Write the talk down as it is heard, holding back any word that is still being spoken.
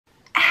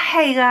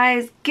Hey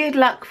guys, good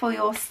luck for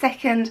your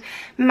second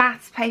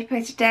maths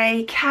paper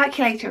today,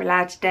 calculator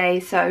allowed today,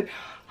 so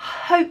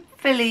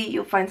hopefully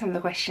you'll find some of the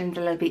questions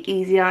a little bit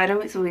easier. I know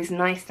it's always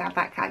nice to have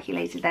that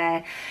calculator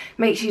there,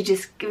 gives you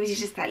just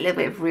that little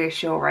bit of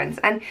reassurance,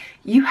 and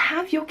you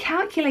have your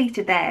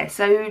calculator there,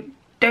 so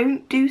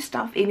don't do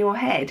stuff in your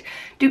head.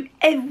 Do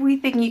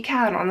everything you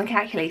can on the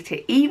calculator,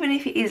 even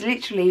if it is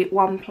literally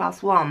 1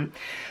 + 1,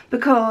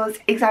 because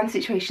exam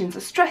situations are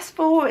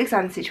stressful,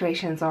 exam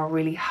situations are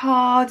really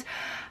hard,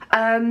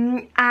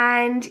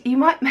 and you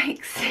might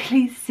make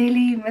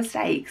silly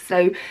mistakes.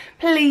 So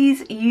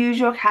please use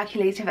your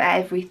calculator for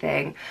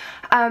everything.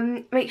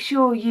 Make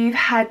sure you've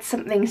had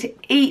something to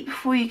eat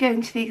before you go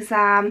into the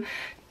exam.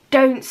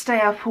 Don't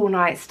stay up all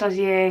night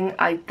studying.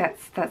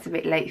 That's a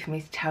bit late for me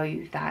to tell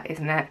you that,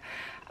 isn't it?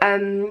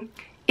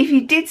 If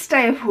you did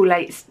stay up all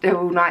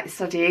night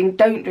studying,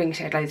 don't drink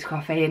loads of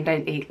coffee and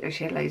don't eat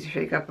loads of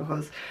sugar,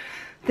 because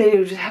then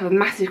you'll just have a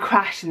massive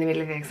crash in the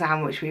middle of the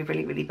exam, which will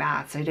be really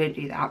bad, so don't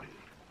do that.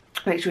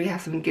 Make sure you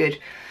have some good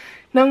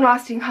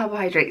long-lasting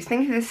carbohydrates.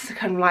 Think of this as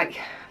kind of like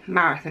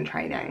marathon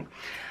training.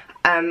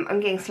 I'm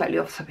getting slightly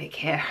off topic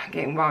here, I'm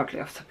getting wildly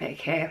off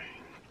topic here.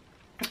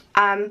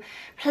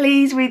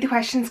 Please read the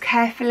questions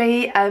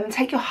carefully,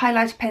 take your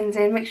highlighter pens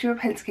in, make sure your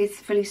pencil case is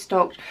fully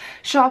stocked,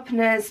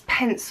 sharpeners,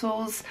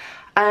 pencils,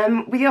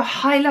 with your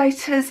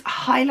highlighters,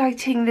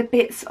 highlighting the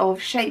bits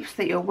of shapes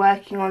that you're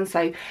working on,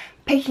 so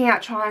picking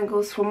out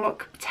triangles from what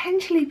could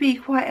potentially be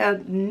quite a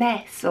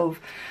mess of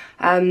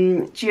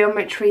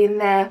geometry in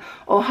there,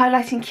 or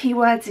highlighting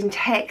keywords in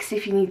text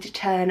if you need to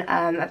turn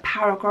a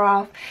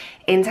paragraph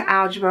into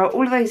algebra.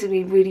 All of those would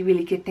be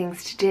really good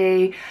things to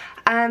do.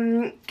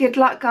 Good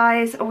luck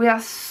guys, we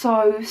are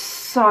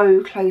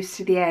so close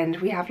to the end.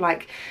 We have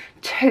like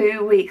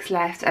 2 weeks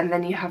left and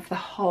then you have the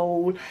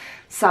whole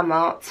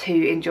summer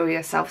to enjoy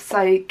yourself,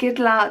 so good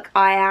luck.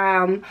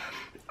 I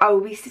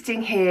will be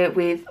sitting here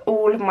with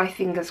all of my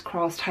fingers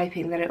crossed,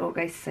 hoping that it all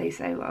goes so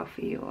well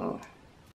for you all.